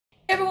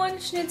Hey everyone,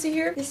 Schnitzer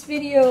here. This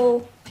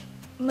video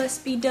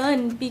must be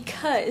done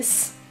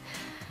because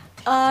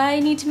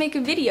I need to make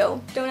a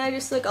video. Don't I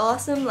just look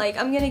awesome? Like,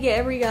 I'm gonna get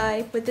every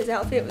guy with this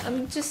outfit.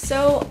 I'm just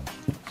so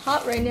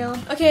hot right now.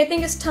 Okay, I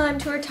think it's time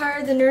to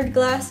retire the nerd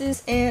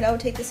glasses, and I'll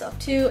take this off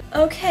too.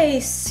 Okay,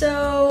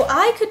 so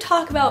I could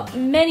talk about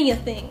many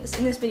things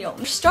in this video.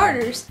 For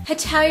starters,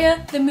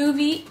 Hataya the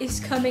movie is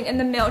coming in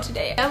the mail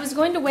today. I was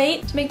going to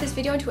wait to make this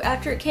video until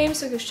after it came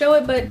so I could show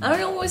it, but I don't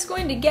know what's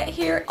going to get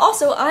here.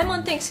 Also, I'm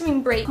on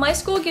Thanksgiving break. My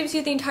school gives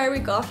you the entire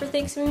week off for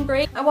Thanksgiving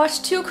break. I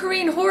watched 2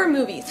 Korean horror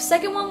movies. The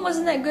second one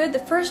wasn't that good. The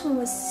first one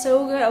was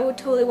so good. I would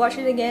totally watch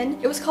it again.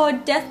 It was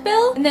called Death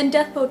Bell and then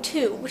Death Bell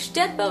 2, which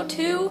Death Bell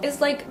 2 is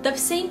like the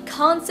same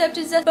concept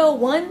as Death Bell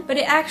 1, but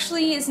it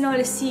actually is not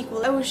a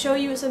sequel. I will show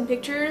you some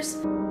pictures.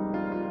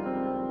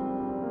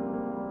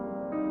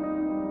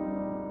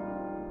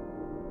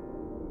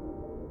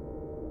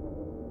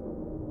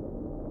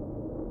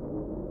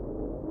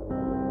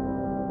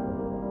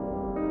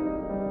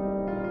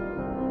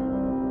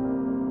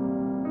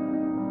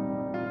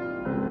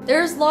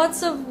 There's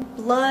lots of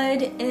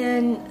blood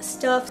and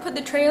stuff. Put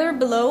the trailer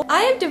below.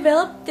 I have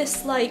developed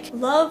this like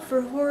love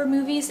for horror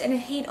movies and I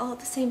hate all at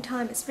the same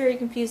time. It's very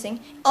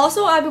confusing.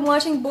 Also, I've been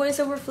watching Boys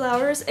Over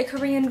Flowers, a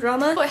Korean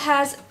drama. It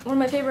has one of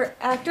my favorite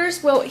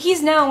actors. Well,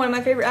 he's now one of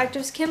my favorite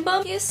actors, Kim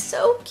Bum. He is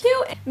so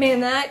cute. Man,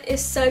 that is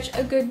such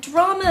a good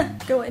drama.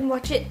 Go and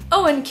watch it.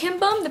 Oh, and Kim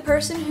Bum, the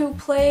person who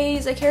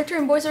plays a character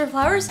in Boys Over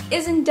Flowers,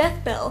 is in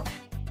Death Bell.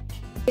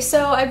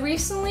 So I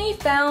recently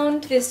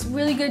found this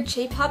really good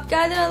J-pop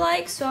guy that I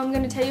like, so I'm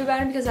going to tell you about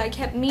him because I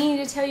kept meaning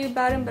to tell you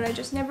about him, but I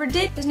just never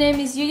did. His name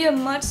is Yuya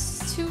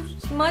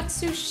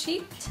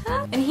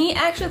Matsushita, and he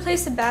actually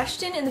plays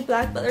Sebastian in the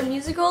Black Butler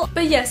musical.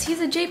 But yes,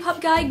 he's a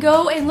J-pop guy.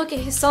 Go and look at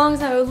his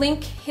songs. I will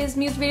link his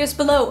music videos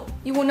below.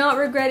 You will not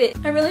regret it.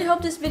 I really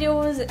hope this video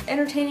was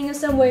entertaining in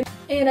some way.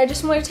 And I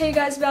just want to tell you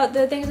guys about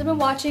the things I've been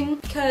watching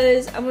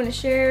because I want to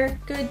share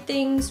good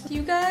things with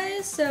you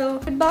guys. So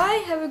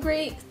goodbye, have a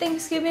great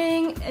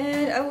Thanksgiving,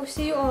 and I will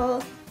see you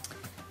all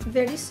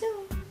very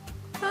soon.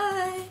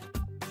 Bye.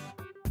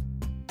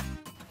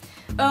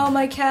 Oh,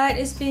 my cat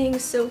is being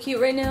so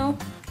cute right now.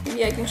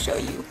 Maybe I can show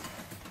you.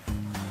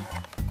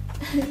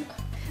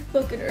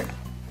 Look at her.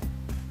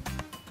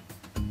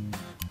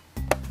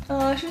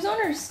 She was on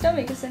her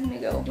stomach a second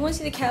ago. You want to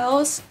see the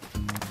cows?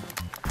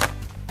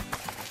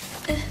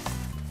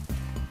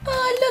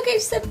 Oh, look,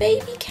 it's the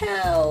baby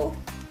cow.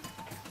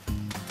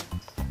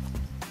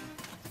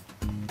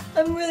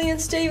 I'm really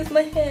unsteady with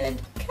my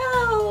hand.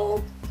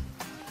 Cow.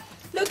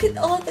 Look at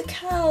all the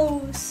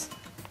cows.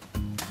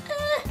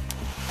 Ah.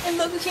 And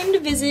look who came to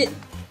visit.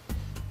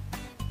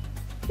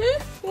 You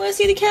want to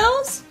see the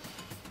cows?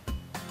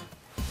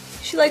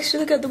 She likes to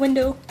look out the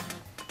window.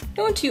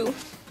 Don't you?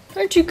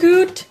 Aren't you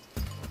cute?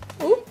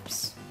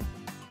 Oops.